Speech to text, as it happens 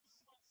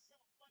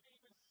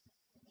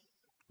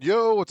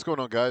Yo, what's going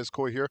on, guys?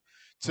 Koi here.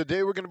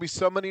 Today we're going to be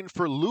summoning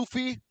for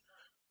Luffy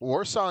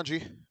or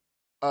Sanji.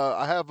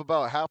 I have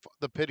about half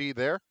the pity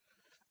there.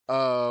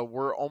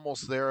 We're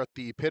almost there at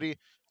the pity.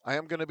 I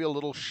am going to be a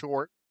little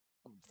short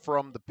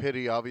from the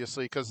pity,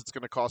 obviously, because it's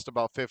going to cost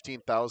about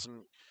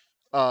 15,000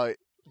 uh,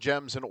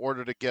 gems in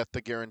order to get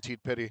the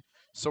guaranteed pity.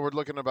 So we're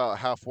looking about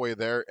halfway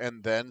there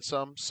and then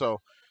some.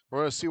 So we're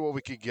going to see what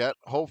we could get.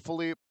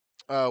 Hopefully,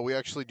 we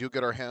actually do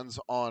get our hands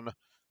on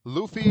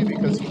Luffy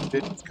because he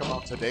did just come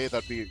out today.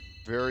 That'd be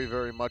very,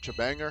 very much a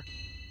banger.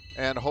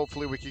 And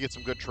hopefully we can get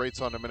some good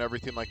traits on him and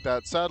everything like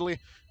that. Sadly,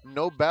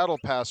 no battle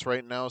pass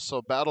right now,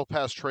 so battle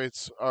pass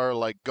traits are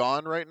like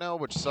gone right now,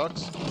 which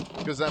sucks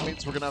because that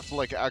means we're gonna have to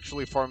like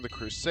actually farm the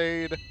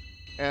crusade,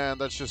 and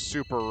that's just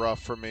super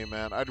rough for me,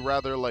 man. I'd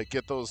rather like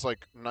get those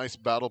like nice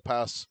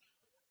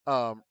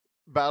um,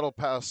 battle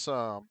pass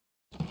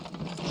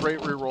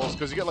trait rerolls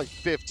because you get like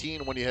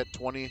 15 when you hit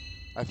 20,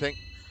 I think,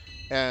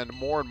 and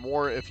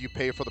more if you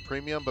pay for the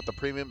premium, but the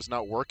premium's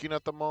not working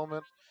at the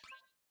moment.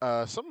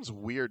 Something's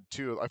weird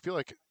too. I feel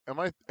like am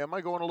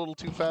I going a little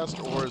too fast,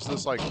 or is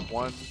this like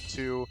 1,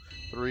 2,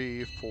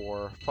 3,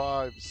 4,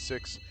 5,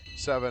 6,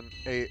 7,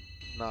 8,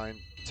 9,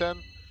 10?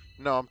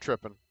 No, I'm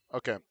tripping.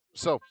 Okay,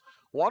 so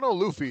Wano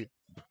Luffy.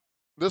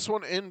 This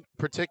one in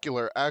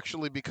particular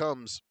actually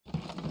becomes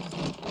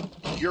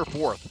Gear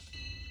 4th,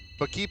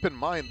 but keep in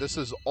mind this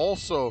is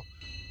also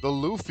the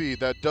Luffy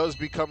that does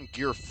become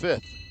Gear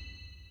 5th,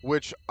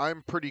 which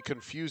I'm pretty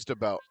confused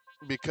about.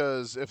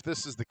 Because if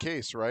this is the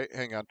case, right?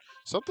 Hang on.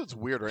 Something's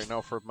weird right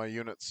now for my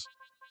units.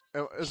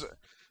 Is it,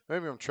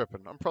 maybe I'm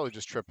tripping. I'm probably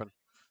just tripping.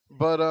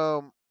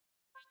 But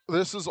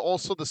this is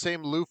also the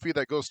same Luffy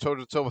that goes toe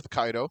to toe with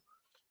Kaido,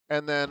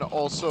 and then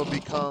also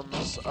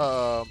becomes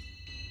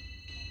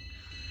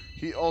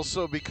he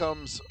also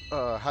becomes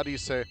how do you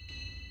say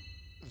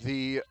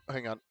the?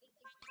 Hang on.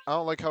 I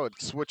don't like how it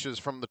switches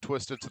from the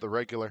twisted to the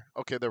regular.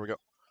 Okay, there we go.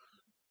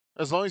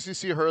 As long as you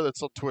see her,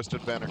 that's a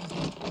twisted banner.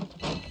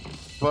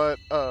 But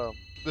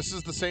this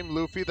is the same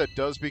Luffy that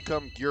does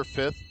become Gear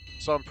 5th,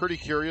 so I'm pretty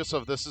curious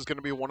if this is going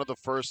to be one of the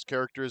first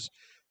characters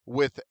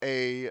with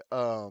a,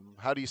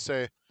 how do you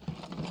say,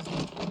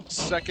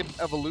 second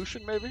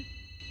evolution, maybe?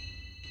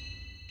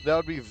 That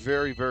would be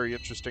very, very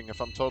interesting, if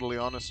I'm totally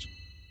honest.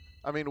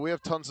 I mean, we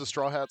have tons of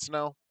Straw Hats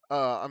now.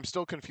 I'm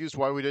still confused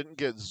why we didn't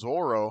get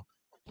Zoro.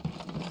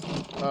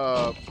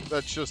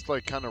 That's just,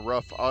 like, kind of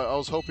rough. I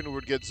was hoping we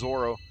would get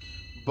Zoro,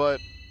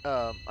 but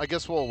I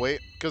guess we'll wait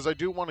because I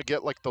do want to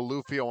get like the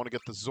Luffy. I want to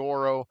get the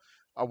Zoro.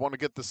 I want to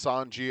get the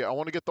Sanji. I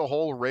want to get the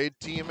whole raid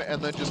team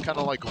and then just kind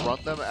of like run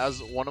them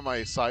as one of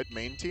my side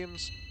main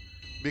teams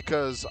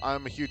because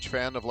I'm a huge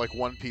fan of like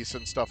One Piece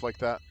and stuff like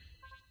that.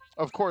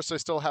 Of course, I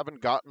still haven't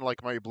gotten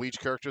like my Bleach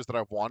characters that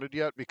I've wanted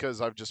yet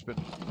because I've just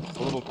been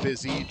a little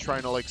busy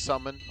trying to like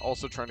summon.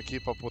 Also trying to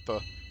keep up with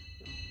the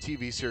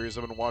TV series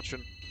I've been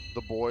watching,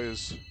 The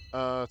Boys.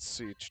 Let's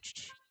see.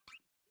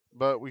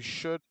 But we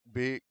should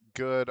be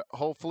good.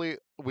 Hopefully,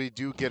 we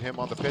do get him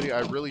on the pity.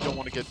 I really don't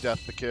want to get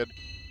Death the Kid,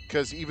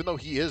 because even though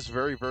he is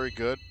very, very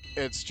good,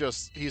 it's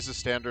just he's a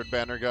standard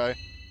banner guy,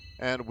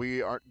 and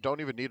we don't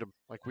even need him.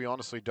 Like we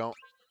honestly don't.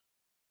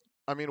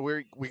 I mean,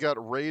 we got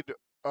raid.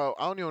 I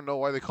don't even know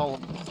why they call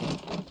him.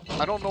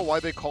 I don't know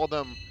why they call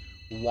them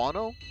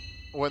Wano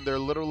when they're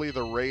literally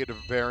the raid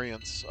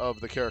variants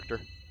of the character.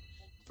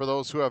 For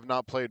those who have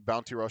not played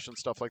Bounty Rush and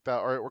stuff like that.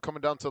 All right, we're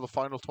coming down to the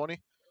final 20.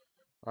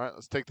 All right,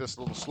 let's take this a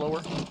little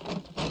slower.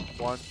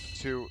 1,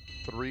 2,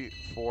 3,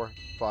 4,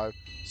 5,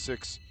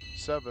 6,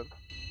 7,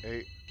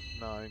 8,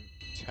 9,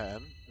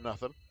 10.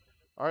 Nothing.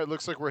 All right,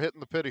 looks like we're hitting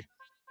the pity.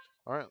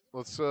 All right,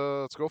 let's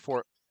go for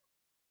it.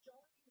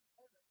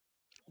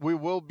 We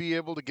will be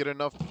able to get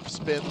enough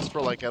spins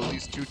for like at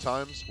least 2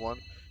 times. 1,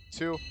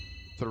 2,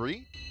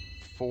 3,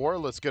 4.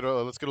 Let's get a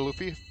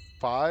Luffy.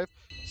 5,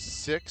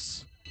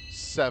 6,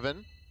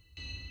 7,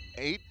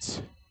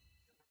 8,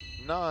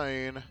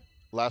 9.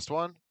 Last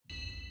one.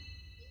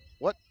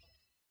 What?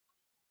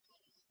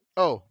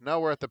 Oh, now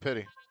we're at the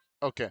pity.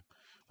 Okay.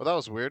 Well, that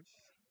was weird.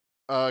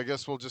 I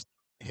guess we'll just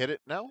hit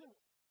it now.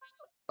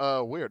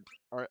 Weird.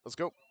 All right, let's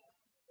go.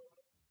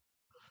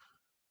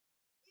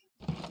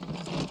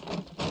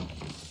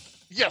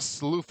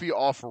 Yes, Luffy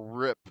off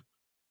rip.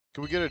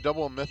 Can we get a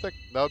double mythic?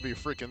 That would be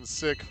freaking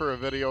sick for a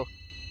video.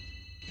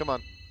 Come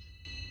on.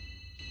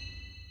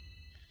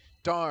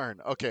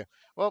 Darn. Okay.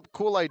 Well,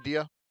 cool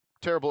idea.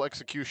 Terrible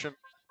execution.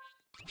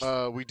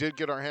 We did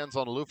get our hands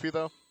on Luffy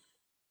though.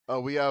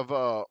 We have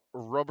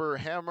rubber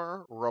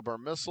hammer, rubber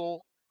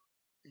missile,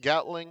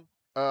 Gatling.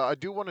 I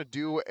do want to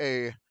do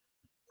a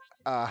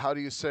how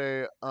do you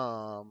say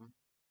oh,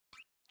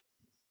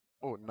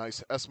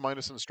 nice. S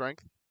minus in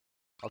strength.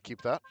 I'll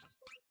keep that.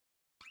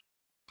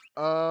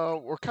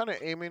 We're kind of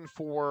aiming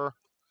for,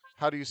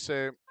 how do you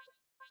say,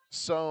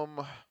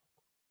 some.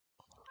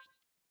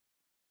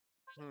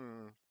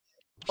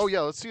 Oh yeah,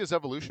 let's see his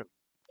evolution.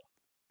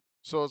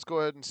 So let's go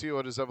ahead and see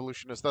what his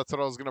evolution is. That's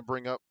what I was gonna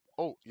bring up.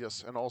 Oh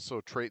yes, and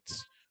also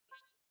traits.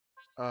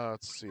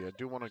 Let's see. I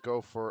do want to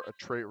go for a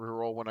trait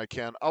reroll when I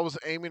can. I was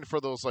aiming for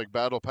those like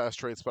battle pass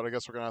traits, but I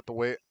guess we're gonna have to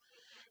wait.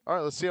 All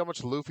right, let's see how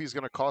much Luffy's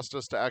going to cost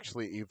us to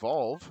actually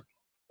evolve.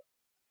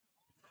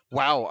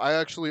 Wow, I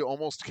actually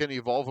almost can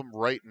evolve him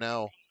right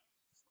now.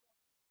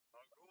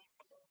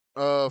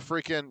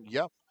 Freaking,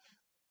 yeah.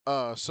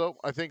 So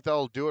I think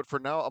that'll do it for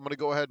now. I'm gonna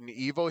go ahead and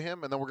evo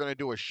him, and then we're gonna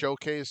do a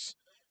showcase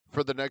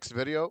for the next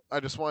video. I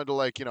just wanted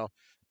to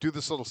do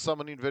this little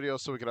summoning video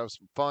so we could have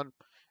some fun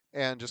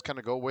and just kind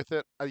of go with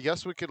it. I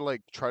guess we could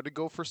try to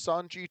go for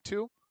Sanji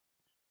too.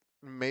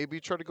 Maybe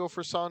try to go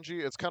for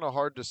Sanji. It's kind of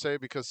hard to say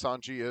because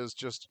Sanji is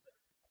just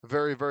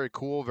very very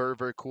cool, very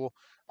very cool.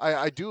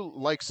 I do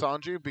like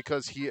Sanji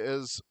because he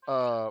is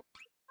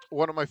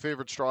one of my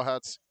favorite Straw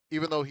Hats,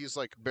 even though he's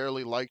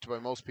barely liked by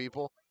most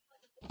people.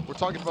 We're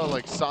talking about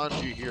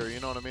Sanji here, you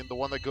know what I mean? The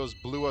one that goes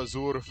blue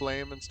azure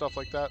flame and stuff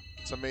like that.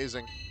 It's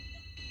amazing.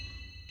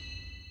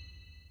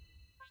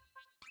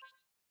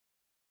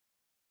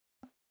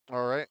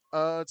 All right.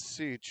 Let's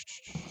see.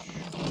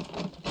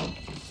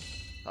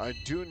 I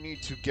do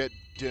need to get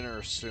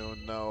dinner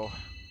soon, though.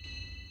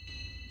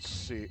 Let's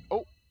see.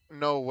 Oh,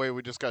 no way.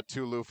 We just got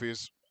 2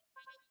 Luffys.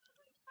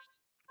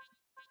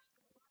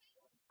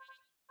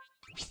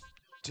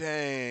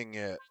 Dang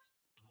it.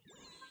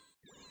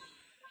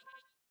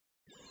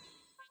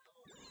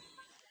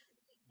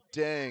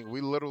 Dang,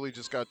 we literally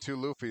just got 2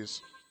 Luffys.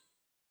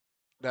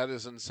 That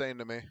is insane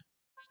to me.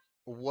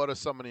 What a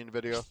summoning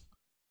video.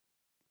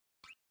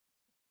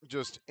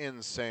 Just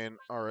insane.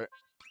 All right.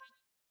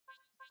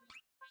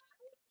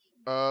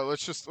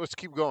 Let's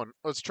keep going.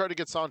 Let's try to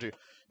get Sanji.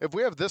 If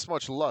we have this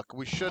much luck,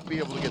 we should be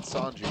able to get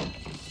Sanji.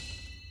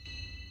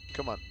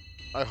 Come on.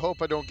 I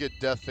hope I don't get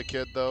Death the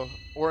Kid though,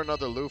 or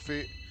another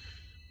Luffy.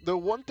 The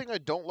one thing I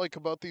don't like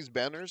about these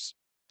banners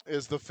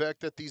is the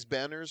fact that these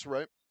banners,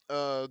 right?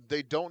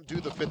 They don't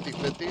do the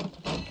 50-50.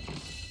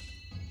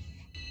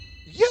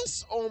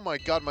 Yes! Oh my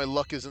god, my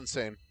luck is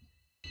insane.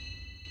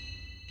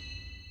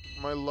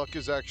 My luck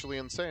is actually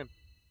insane.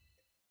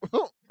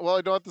 Well,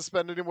 I don't have to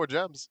spend any more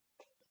gems.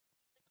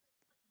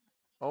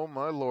 Oh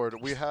my lord.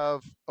 We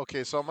have...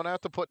 Okay, so I'm going to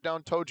have to put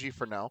down Toji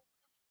for now.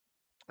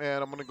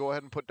 And I'm going to go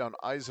ahead and put down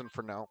Aizen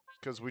for now.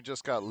 Because we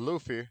just got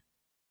Luffy.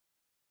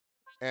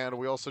 And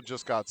we also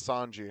just got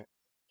Sanji.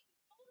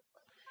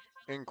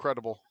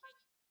 Incredible.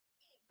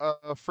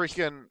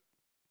 Freaking...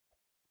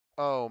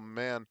 Oh,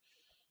 man.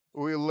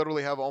 We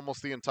literally have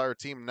almost the entire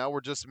team. Now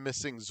we're just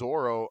missing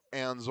Zoro.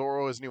 And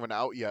Zoro isn't even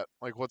out yet.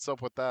 What's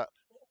up with that?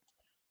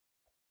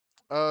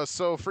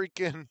 So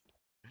freaking...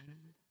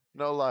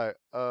 No lie.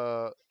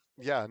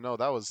 Yeah, no,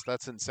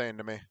 that's insane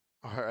to me.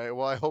 All right,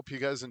 well, I hope you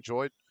guys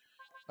enjoyed.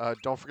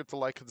 Don't forget to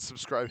like and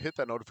subscribe. Hit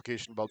that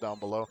notification bell down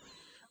below.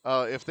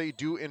 If they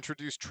do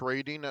introduce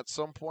trading at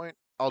some point,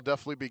 I'll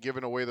definitely be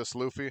giving away this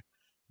Luffy.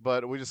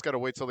 But we just got to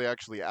wait till they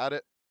actually add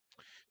it.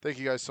 Thank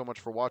you guys so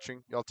much for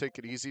watching. Y'all take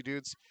it easy,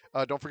 dudes.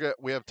 Don't forget,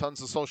 we have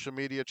tons of social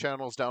media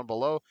channels down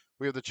below.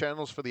 We have the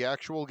channels for the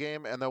actual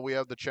game, and then we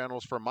have the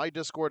channels for my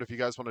Discord if you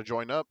guys want to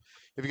join up.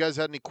 If you guys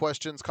had any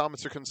questions,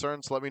 comments, or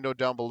concerns, let me know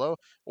down below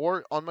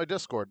or on my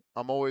Discord.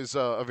 I'm always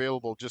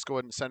available. Just go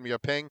ahead and send me a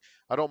ping.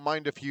 I don't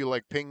mind if you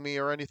ping me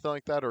or anything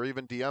like that, or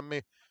even DM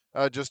me.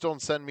 Just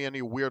don't send me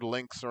any weird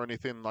links or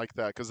anything like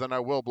that, because then I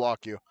will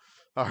block you.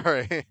 All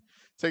right.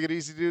 Take it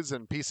easy, dudes,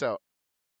 and peace out.